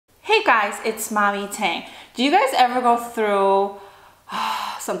Hey guys, it's Mommy Tang. Do you guys ever go through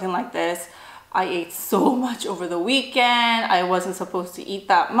something like this? I ate so much over the weekend. I wasn't supposed to eat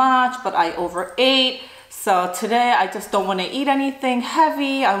that much, but I overate. So today I just don't want to eat anything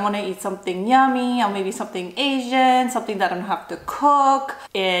heavy. I want to eat something yummy or maybe something Asian, something that I don't have to cook.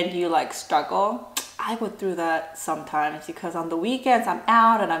 And you like struggle. I go through that sometimes because on the weekends I'm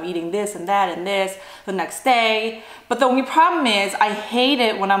out and I'm eating this and that and this the next day. But the only problem is I hate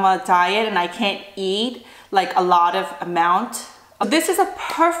it when I'm on a diet and I can't eat like a lot of amount. This is a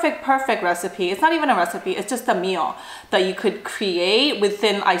perfect recipe. It's not even a recipe, it's just a meal that you could create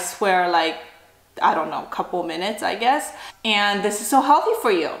within, I swear, like, I don't know, a couple minutes, I guess. And this is so healthy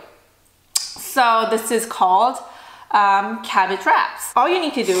for you. So this is called cabbage wraps. All you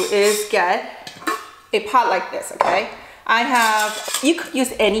need to do is get a pot like this, okay? You could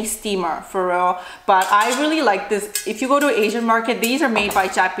use any steamer for real, but I really like this. If you go to an Asian market, these are made by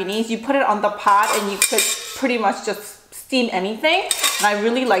Japanese. You put it on the pot and you could pretty much just steam anything. And I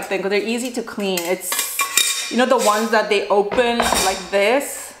really like them because they're easy to clean. It's, you know, the ones that they open like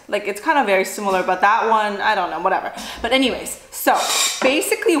this, like it's kind of very similar, but that one, I don't know, whatever. But anyways, so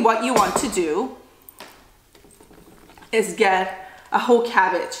basically what you want to do is get a whole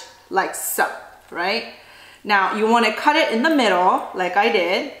cabbage like so. Right? Now you want to cut it in the middle like I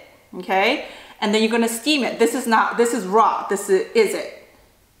did, okay? And then you're going to steam it. This is raw. This is it.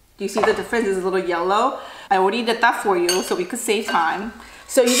 Do you see the difference? It's a little yellow. I already did that for you so we could save time.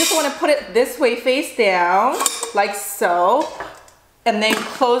 So you just want to put it this way face down like so, and then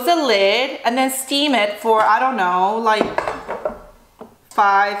close the lid and then steam it for, I don't know, like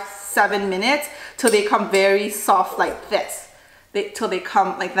 5-7 minutes till they come very soft like this. Till they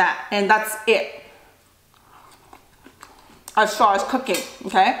come like that, and that's it as far as cooking,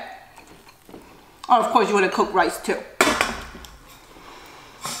 okay? Oh, of course you want to cook rice too.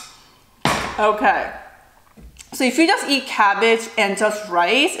 Okay, so if you just eat cabbage and just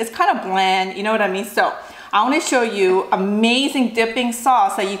rice, it's kind of bland, you know what I mean? So I want to show you amazing dipping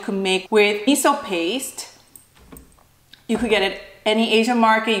sauce that you can make with miso paste. You could get it any Asian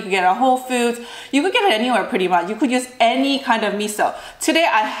market, you could get it at Whole Foods, you could get it anywhere pretty much. You could use any kind of miso. Today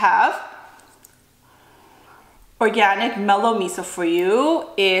I have organic mellow miso for you.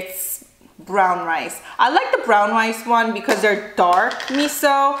 It's brown rice. I like the brown rice one because they're dark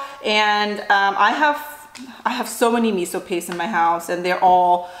miso, and I have so many miso pastes in my house and they're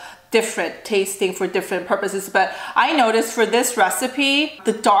all different tasting for different purposes. But I noticed for this recipe,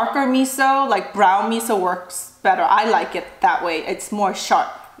 the darker miso, like brown miso, works better. I like it that way. It's more sharp.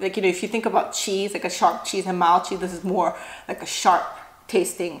 Like, you know, if you think about cheese, like a sharp cheese and mild cheese, this is more like a sharp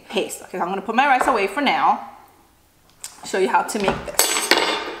tasting paste. Okay, I'm gonna put my rice away for now. Show you how to make this.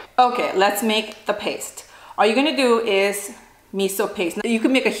 Okay, let's make the paste. All you're gonna do is miso paste. You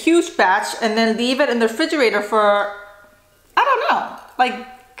can make a huge batch and then leave it in the refrigerator for, I don't know, like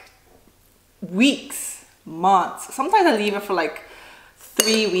weeks, months. Sometimes I leave it for like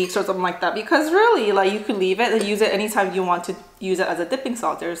 3 weeks or something like that, because really, like, you can leave it and use it anytime you want to use it as a dipping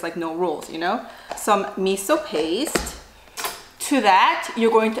sauce. There's like no rules, you know. Some miso paste. To that, you're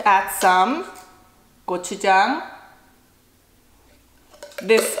going to add some gochujang.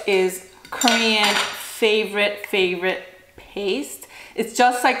 This is Korean favorite paste. It's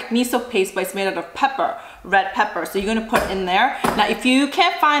just like miso paste, but it's made out of pepper, red pepper. So you're gonna put in there. Now, if you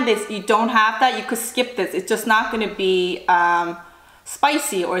can't find this, you don't have that, you could skip this. It's just not gonna be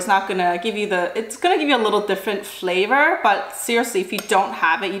spicy, or it's not gonna give you it's gonna give you a little different flavor. But seriously, if you don't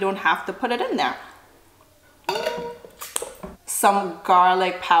have it, you don't have to put it in there. Some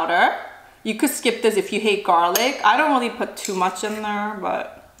garlic powder. You could skip this if you hate garlic. I don't really put too much in there,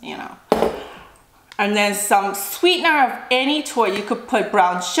 but you know. And then some sweetener of any choice. You could put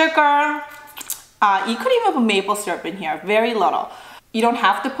brown sugar. You could even put maple syrup in here, very little. You don't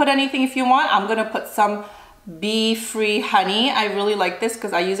have to put anything if you want. I'm gonna put some bee-free honey. I really like this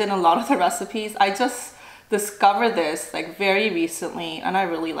because I use it in a lot of the recipes. I just discovered this like very recently and I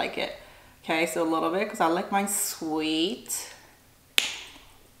really like it. Okay, so a little bit because I like mine sweet.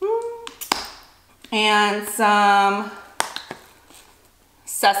 And some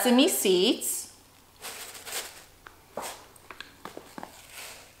sesame seeds.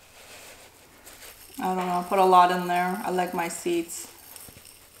 I don't know, put a lot in there. I like my seeds.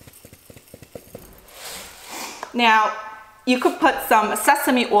 Now, you could put some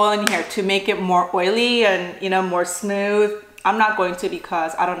sesame oil in here to make it more oily and, you know, more smooth. I'm not going to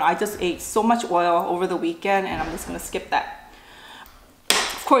because, I don't know, I just ate so much oil over the weekend and I'm just gonna skip that.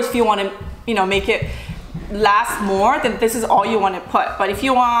 Of course, if you want to, you know, make it last more, then this is all you want to put. But if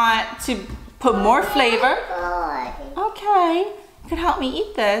you want to put more flavor, okay, can help me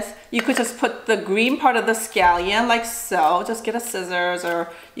eat this. You could just put the green part of the scallion like so. Just get a scissors, or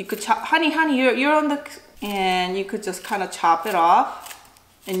you could chop. Honey, you're on the, and you could just kind of chop it off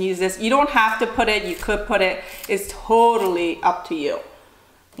and use this. You don't have to put it. You could put it. It's totally up to you.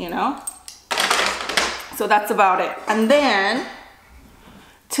 You know. So that's about it. And then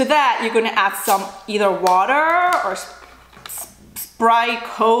to that, you're gonna add some either water or Sprite,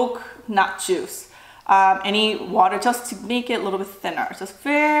 Coke, not juice. Any water just to make it a little bit thinner. Just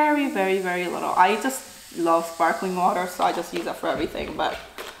very, very, very little. I just love sparkling water, so I just use that for everything. But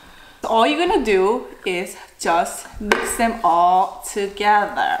all you're gonna do is just mix them all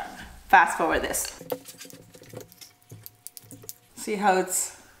together. Fast forward this. See how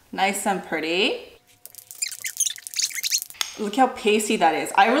it's nice and pretty? Look how pasty that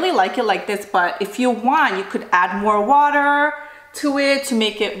is. I really like it like this, but if you want, you could add more water to it to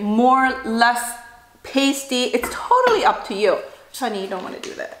make it less pasty. It's totally up to you. Honey, you don't want to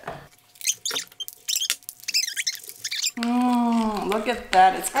do that. Look at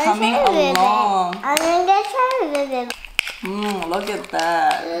that. It's coming along. I'm gonna try it. Look at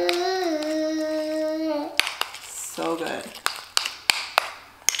that. So good.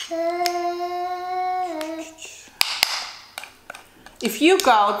 If you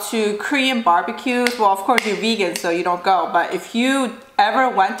go to Korean barbecues, well, of course you're vegan, so you don't go, but if you ever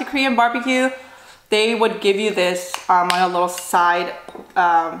went to Korean barbecue, they would give you this on a little side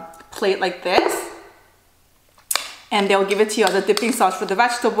plate like this. And they'll give it to you as a dipping sauce for the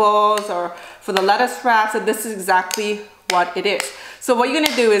vegetables or for the lettuce wraps, and this is exactly what it is. So what you're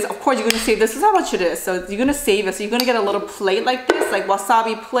gonna do is, of course, you're gonna save, this is how much it is. So you're gonna save it. So you're gonna get a little plate like this, like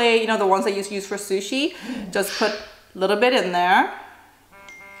wasabi plate, you know, the ones that you use for sushi. Just put a little bit in there.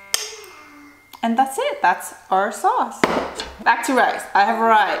 And that's it, that's our sauce. Back to rice. I have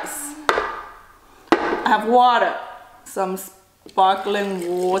rice. I have water. Some sparkling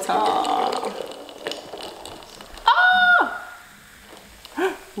water.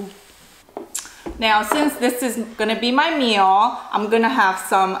 Now, since this is gonna be my meal, I'm gonna have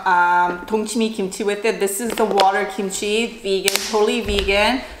some dongchimi kimchi with it. This is the water kimchi, vegan, totally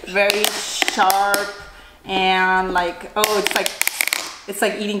vegan, very sharp, and like, oh, it's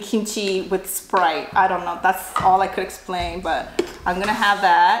like eating kimchi with Sprite. I don't know, that's all I could explain, but I'm gonna have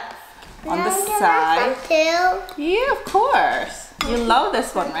that on the side. Too? Yeah, of course. You love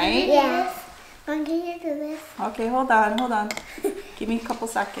this one, right? Yes. I'm gonna do this. Okay, hold on. Give me a couple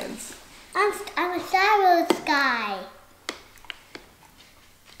seconds. I'm a Star Wars guy.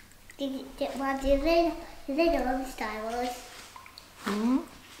 Do they know Star Wars?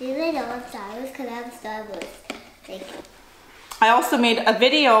 Do they know Star Wars? Because I'm Star Wars. Thank you. I also made a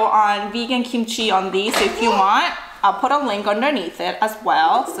video on vegan kimchi on these, so if you want, I'll put a link underneath it as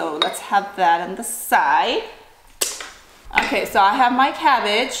well. So let's have that on the side. Okay, so I have my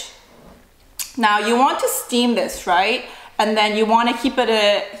cabbage. Now you want to steam this, right? And then you want to keep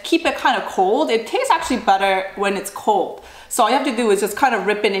it kind of cold. It tastes actually better when it's cold. So all you have to do is just kind of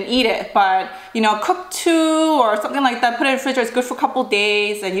rip it and eat it. But you know, cook 2 or something like that, put it in the refrigerator. It's good for a couple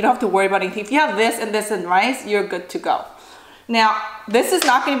days, and you don't have to worry about anything. If you have this and rice, you're good to go. Now, this is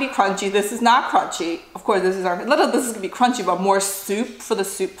not going to be crunchy. This is not crunchy. Of course, this is going to be crunchy, but more soup for the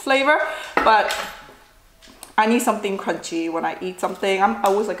soup flavor. But I need something crunchy when I eat something. I'm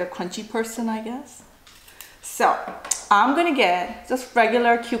always like a crunchy person, I guess. So I'm going to get just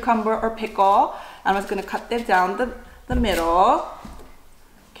regular cucumber or pickle. I'm just going to cut it down the middle.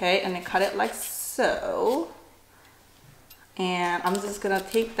 Okay, and then cut it like so. And I'm just going to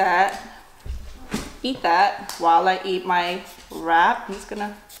take that, eat that while I eat my wrap. I'm just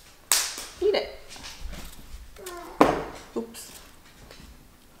gonna eat it. Oops.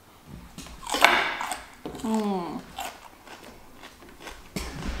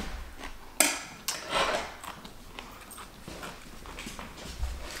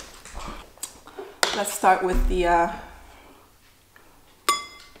 Let's start with the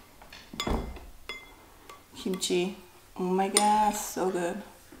kimchi. Oh my gosh, so good.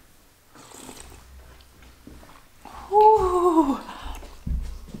 Ooh.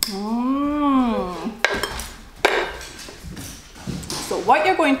 So what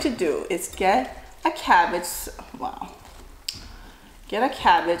you're going to do is get a cabbage. Wow. Get a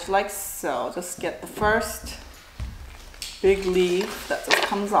cabbage like so. Just get the first big leaf that just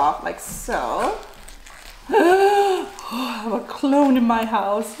comes off like so. I have a clone in my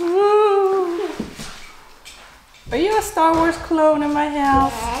house. Are you a Star Wars clone in my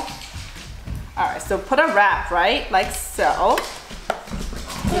house? Yes. Alright, so put a wrap, right? Like so.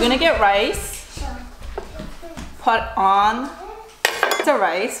 You're gonna get rice. Put on the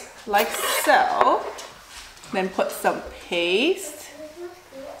rice like so. Then put some paste.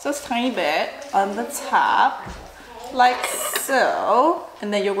 just a tiny bit on the top, like so.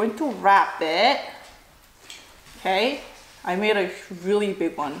 And then you're going to wrap it. Okay, I made a really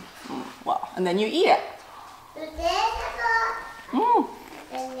big one. Wow, and then you eat it. Mm.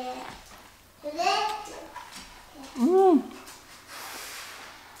 Mm.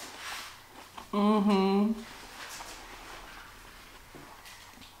 Mm-hmm.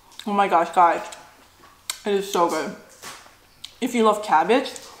 Oh my gosh, guys. It is so good. If you love cabbage,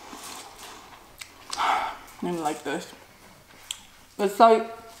 you're gonna like this. It's like,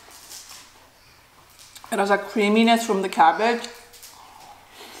 it has a creaminess from the cabbage.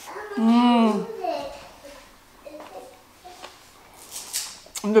 Mmm.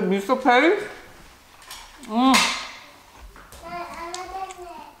 And the miso paste. Mmm.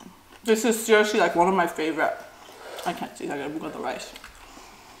 This is seriously like one of my favorite. I can't see, I gotta move on the rice.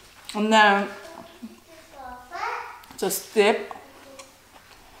 And then just dip.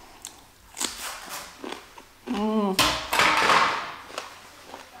 Mmm.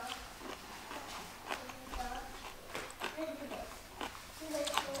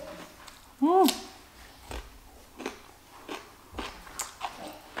 Mmm.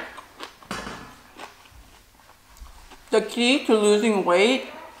 The key to losing weight,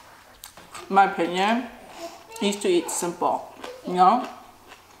 in my opinion, is to eat simple, you know?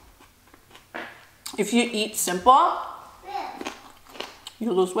 If you eat simple,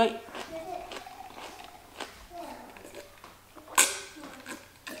 you lose weight.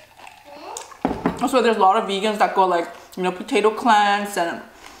 That's why there's a lot of vegans that go like, you know, potato cleanse, and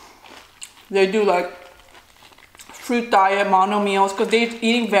they do like fruit diet, mono meals, because they're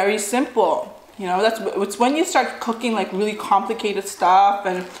eating very simple. You know, it's when you start cooking like really complicated stuff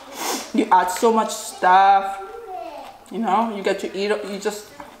and you add so much stuff, you know, you get to eat it, you just,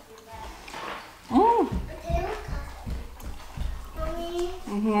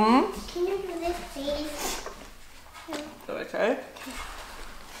 Can you do this, please? Okay.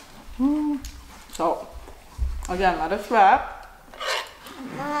 So, again, let us wrap.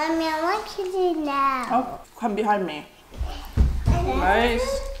 Mommy, I want to do now. Oh, come behind me.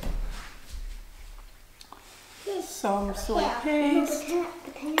 Nice. Some soy paste.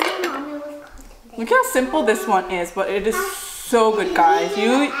 Look how simple this one is, but it is so good, guys.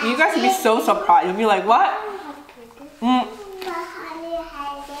 You guys will be so surprised. You'll be like, what?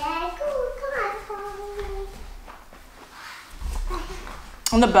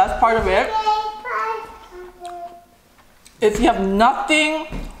 And the best part of it, if you have nothing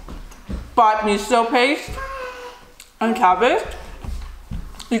but miso paste and cabbage,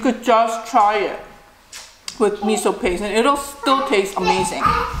 you could just try it with miso paste and it'll still taste amazing.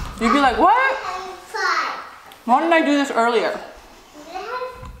 You'd be like, what? Why didn't I do this earlier?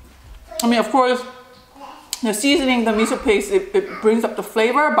 I mean, of course, the seasoning, the miso paste, it brings up the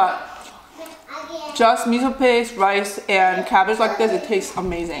flavor, but just miso paste, rice, and cabbage like this, it tastes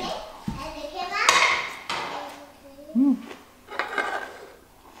amazing.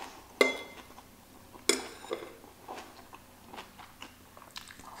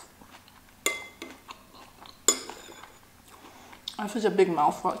 I have such a big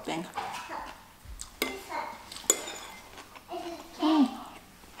mouthful, I think.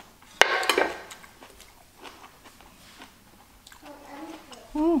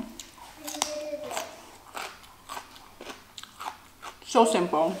 So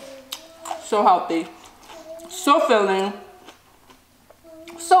simple, so healthy, so filling,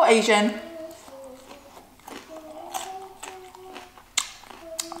 so Asian,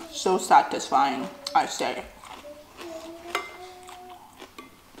 so satisfying, I say.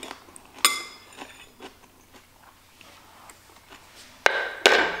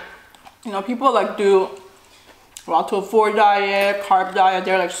 You know, people like do Raw to 4 diet, carb diet,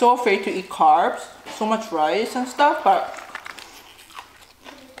 they're like so afraid to eat carbs, so much rice and stuff, but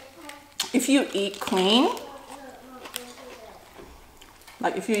if you eat clean,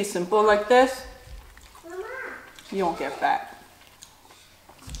 like if you eat simple like this, you won't get fat.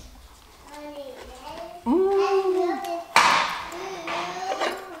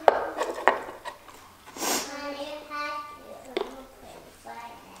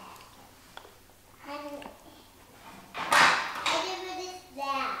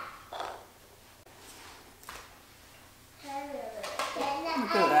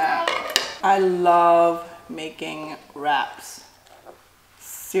 Look at that. I love making wraps.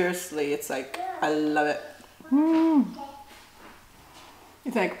 Seriously, it's like, I love it. You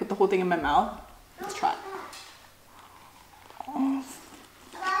think I could put the whole thing in my mouth? Let's try it.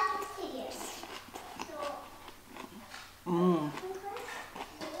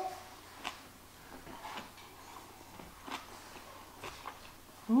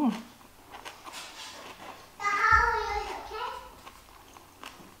 Mm.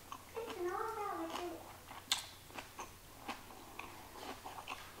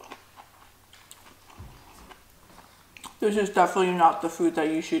 This is definitely not the food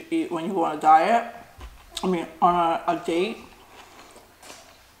that you should eat when you go on a diet. I mean, on a date.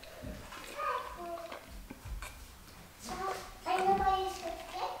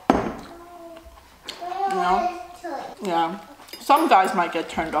 You know? Yeah. Some guys might get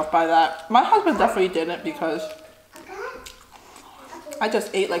turned off by that. My husband definitely didn't because I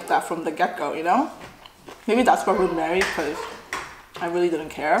just ate like that from the get-go, you know? Maybe that's why we're married, because I really didn't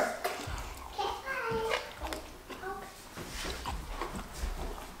care.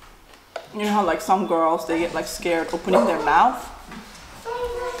 You know how like some girls, they get like scared opening their mouth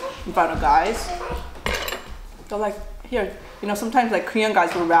in front of guys? They're like, here, you know, sometimes like Korean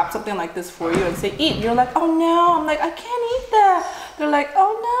guys will wrap something like this for you and say, eat. You're like, oh no. I'm like, I can't eat that. They're like,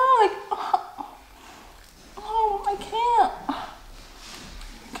 oh no, like, oh, I can't.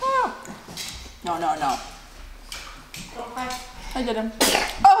 No. Okay. I didn't.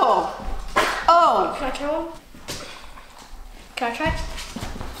 Oh! Oh! Can I try one? Can I try?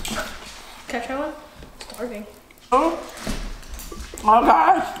 Can I try one? Starving. Oh! Oh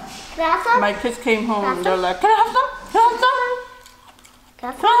gosh! Can I have some? My kids came home and they're like, can I have some? Can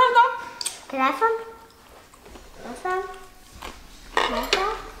I have some? Can I have Can I have some? Can I have some? Can I have some? Can I have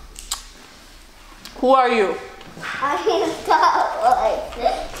some? Who are you? I'm Star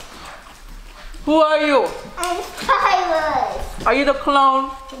Wars. Who are you? I'm Star Wars. Are you the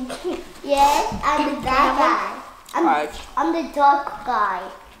clone? Yes, I'm the bad guy. Alright. I'm the dark guy.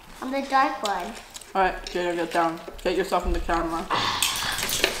 I'm the dark one. Alright, Jada, get down. Get yourself in the camera.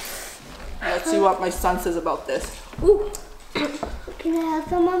 Let's see what my son says about this. Ooh. Can I have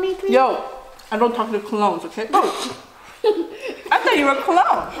some, Mommy, please? Yo, I don't talk to clones, okay? Oh! I thought you were a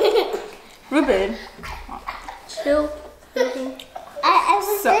clone. Ruben. Two. I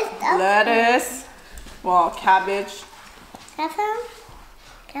was So, just up. lettuce. Well, cabbage. Can I have some?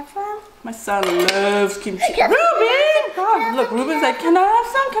 Can I have some? My son loves kimchi. Ruben! God, look, Ruben's like, can I have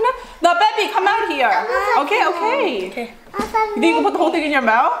some? Can I? No, baby, come out here. Okay, okay. Okay. You think you can put the whole thing in your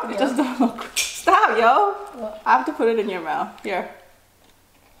mouth? You just don't look. Stop, yo. I have to put it in your mouth. Here.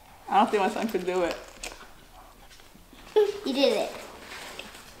 I don't think my son could do it. You did it.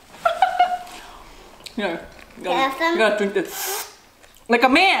 Here. You Can I have some? gotta drink this. Like a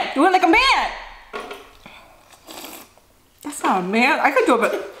man. Do it like a man. That's not a man. I could do it,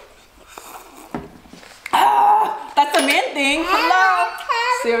 but... Ah, that's a man thing. Hello.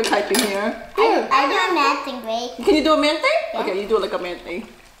 Stereotyping here. I do a math thing, great. Can you do a man thing? Okay, you do it like a man thing.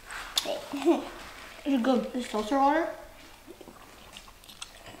 Is it good? Is seltzer water?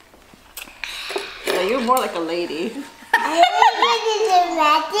 Yeah, you're more like a lady. I do a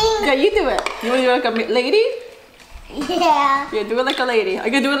math thing. Yeah, you do it. You want to do it like a lady? Yeah. Yeah, do it like a lady. Are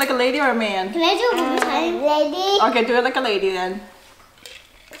you gonna do it like a lady or a man? Can I do it one more time? Lady. Okay, do it like a lady then.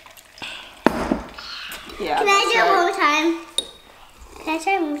 Yeah. Can I that's do it right. one more time? Can I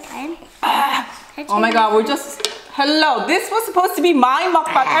try one more time? Can I try Oh my one god, more we're just... Hello, this was supposed to be my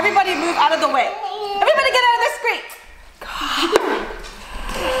mukbang. Everybody move out of the way. Everybody get out of the screen.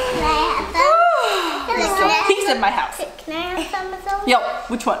 Can I have some? There's still peace in my house. Can I have some of those? Yo,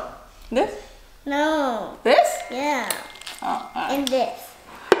 which one? This? No. This? Yeah. Oh, And this.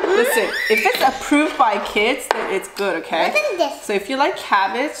 listen, if it's approved by kids, then it's good, okay? What's in this? So if you like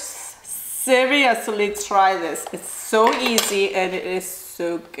cabbage, seriously try this. It's so easy and it is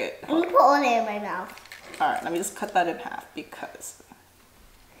so good. I'm gonna put all that in my mouth. Alright, let me just cut that in half because...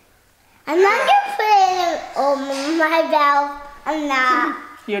 I'm not gonna put it in my mouth. I'm not.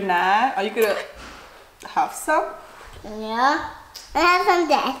 You're not? Are you gonna have some? Yeah. I have some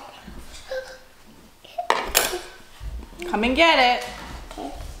there. Come and get it.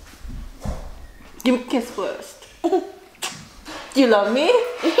 Give me a kiss first. Do you love me?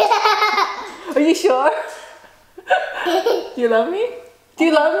 Are you sure? Do you love me? Do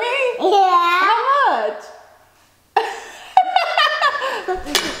you love me? Yeah. How much?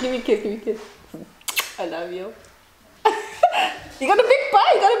 Give me a kiss, give me a kiss. I love you. You got a big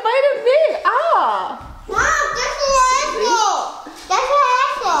bite, you got a bite of big. Ah! Mom, that's an apple. That's an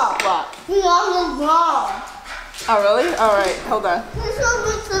apple. What? We all the wrong. Oh really? Alright, hold on. This one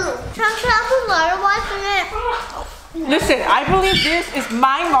was too. Can I put water watching it? Listen, I believe this is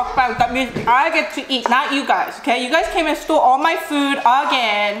my mukbang. That means I get to eat, not you guys, okay? You guys came and stole all my food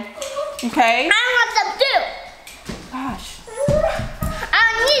again, okay? I want some too. Gosh. I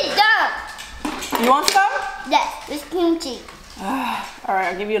need some. You want some? Yes, it's kimchi. Alright,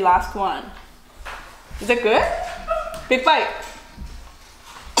 I'll give you the last one. Is it good? Big bite.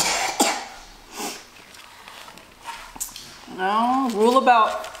 No, rule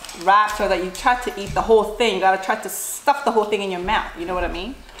about wraps are that you try to eat the whole thing. You gotta try to stuff the whole thing in your mouth. You know what I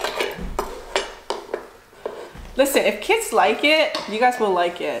mean? Listen, if kids like it, you guys will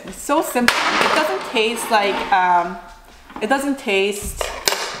like it. It's so simple. It doesn't taste like, it doesn't taste,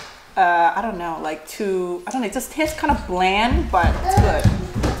 I don't know, like too, I don't know, it just tastes kind of bland, but it's good.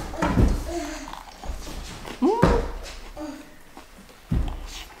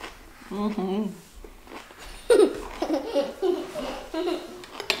 Mm-hmm.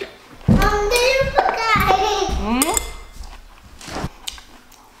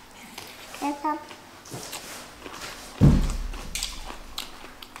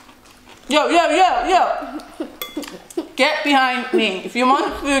 Yo, yo, yo, yo! Get behind me. If you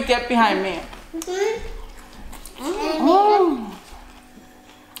want food, get behind me. Mm.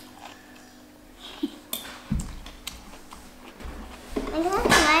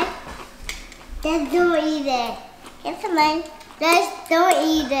 Just don't eat it. Get some mine. Just don't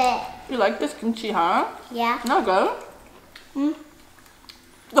eat it. You like this kimchi, huh? Yeah. Not good.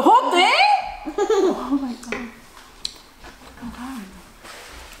 The whole thing? Oh my god.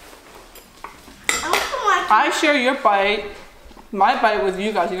 I share your bite, my bite with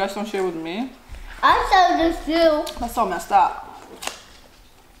you guys. You guys don't share with me. I saw this too. That's so messed up.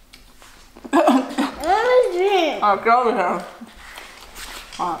 Drink. Alright, get over here.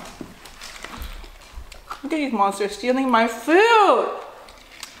 Alright. Look at these monsters stealing my food.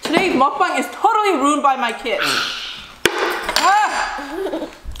 Today's mukbang is totally ruined by my kids. Ah!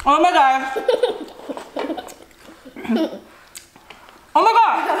 Oh my god. Oh my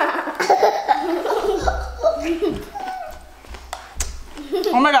god.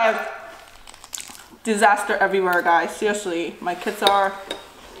 Oh my god. Disaster everywhere, guys. Seriously. My kids are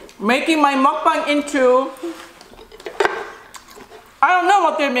making my mukbang into, I don't know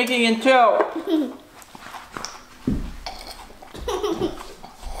what they're making into.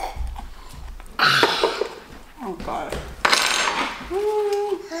 Oh god.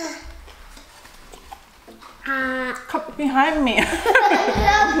 Come behind me. So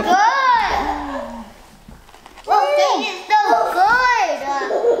good. Well, this is so good.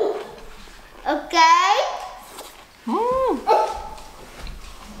 Okay.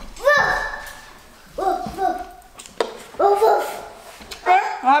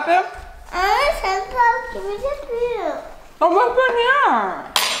 What happened? Give me the food. Oh, what's in here?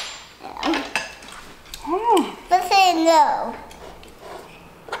 Let's say no.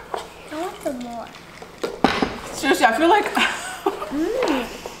 I want some more. Seriously, I feel like...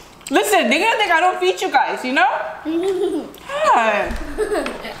 Listen, they're gonna think I don't feed you guys, you know? Yeah.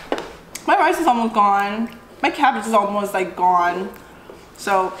 My rice is almost gone. My cabbage is almost like gone.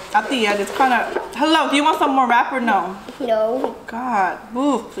 So at the end, it's kind of... Hello, do you want some more wrap or no? No. God,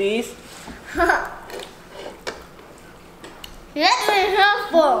 move, please. Let me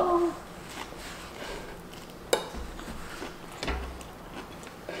help you.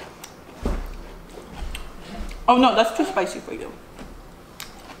 Oh no, that's too spicy for you.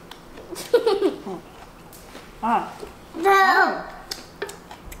 Ah. No.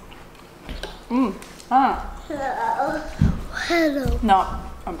 Ah. Hello. No,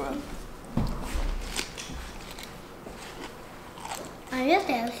 I'm good. Are you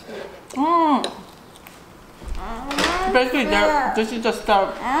thirsty? Basically, this is just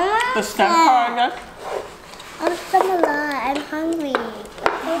the stem part, I guess. I'm hungry.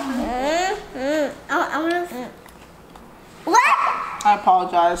 I want to. What? I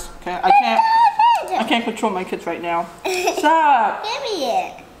apologize. Okay, I can't control my kids right now. Stop. Give me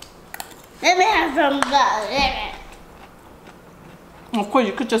it. Let me have some of that. Of course,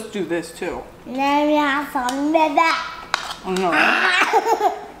 you could just do this too. Let me have some of that. Oh, no.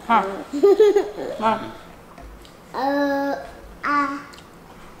 Huh?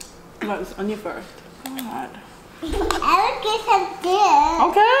 No, it's onion first. God. I will get some this.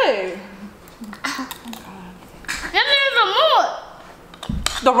 Okay. Let me have some more.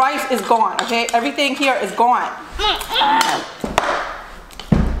 The rice is gone, okay? Everything here is gone.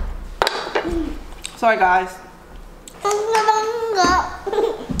 Sorry, guys.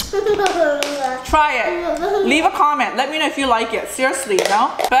 Try it. Leave a comment. Let me know if you like it. Seriously, you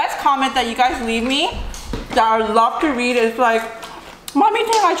know? Best comment that you guys leave me that I love to read is like, Mommy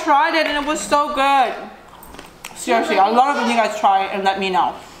think I tried it and it was so good. Seriously, I love it when you guys try it and let me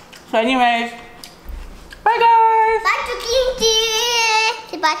know. So anyways, bye guys. Bye to kimchi.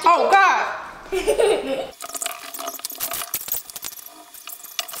 Bye to Oh God.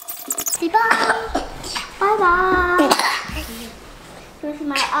 Bye. Bye bye. Here's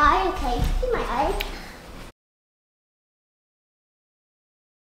my eye, okay? See my eye?